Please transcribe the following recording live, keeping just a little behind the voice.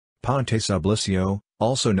Ponte Sublicio,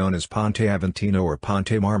 also known as Ponte Aventino or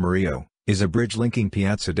Ponte Marmorio, is a bridge linking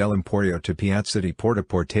Piazza dell'Emporio to Piazza di Porta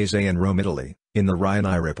Portese in Rome, Italy, in the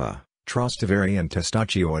Rione Ripa, Trastevere and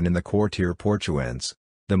Testaccio and in the Quartiere Portuense.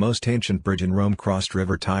 The most ancient bridge in Rome crossed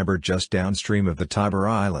River Tiber just downstream of the Tiber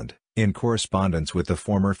Island, in correspondence with the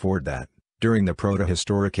former ford that, during the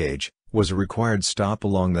Proto-Historic Age, was a required stop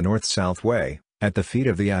along the north-south way, at the feet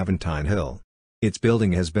of the Aventine Hill. Its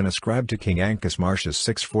building has been ascribed to King Ancus Marcius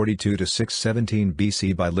 642–617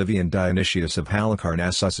 BC by Livian Dionysius of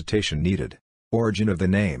Halicarnasse. Citation needed. Origin of the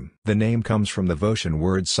name. The name comes from the Votian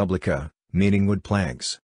word sublica, meaning wood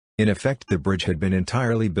planks. In effect, the bridge had been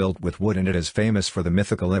entirely built with wood, and it is famous for the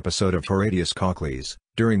mythical episode of Horatius Cocles,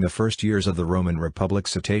 during the first years of the Roman Republic.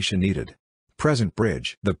 Citation needed. Present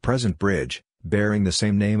bridge. The present bridge, bearing the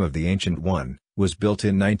same name of the ancient one, was built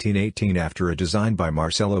in 1918 after a design by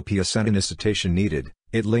Marcello Piacentini. Citation needed.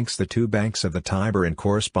 It links the two banks of the Tiber in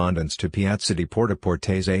correspondence to Piazza di Porta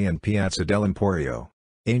Portese and Piazza dell'Emporio.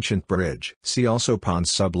 Ancient bridge. See also Ponte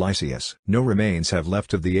Sublicio. No remains have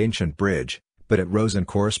left of the ancient bridge, but it rose in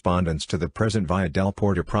correspondence to the present Via del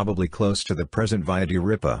Porta, probably close to the present Via di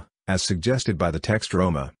Ripa, as suggested by the text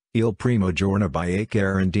Roma, Il Primo Giorno by A.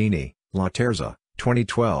 Carandini, La Terza,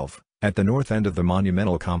 2012. At the north end of the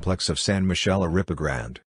monumental complex of San Michele a Ripa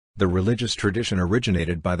Grande. The religious tradition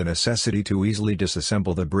originated by the necessity to easily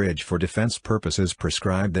disassemble the bridge for defense purposes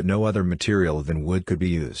prescribed that no other material than wood could be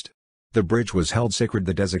used. The bridge was held sacred.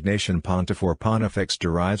 The designation Ponte for Pontifex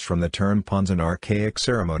derives from the term pons, and archaic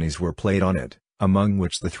ceremonies were played on it, among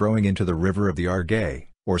which the throwing into the river of the Argae,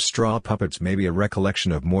 or straw puppets, may be a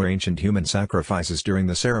recollection of more ancient human sacrifices during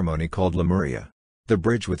the ceremony called Lemuria. The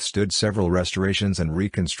bridge withstood several restorations and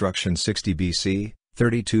reconstruction: 60 BC,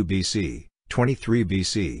 32 BC, 23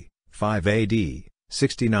 BC, 5 AD,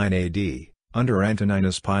 69 AD, under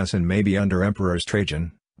Antoninus Pius, and maybe under Emperors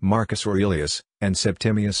Trajan, Marcus Aurelius, and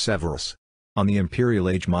Septimius Severus. On the Imperial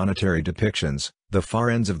Age monetary depictions, the far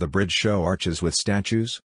ends of the bridge show arches with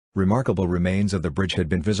statues. Remarkable remains of the bridge had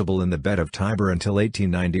been visible in the bed of Tiber until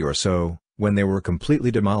 1890 or so, when they were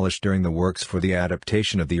completely demolished during the works for the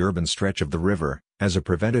adaptation of the urban stretch of the river, as a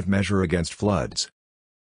preventive measure against floods.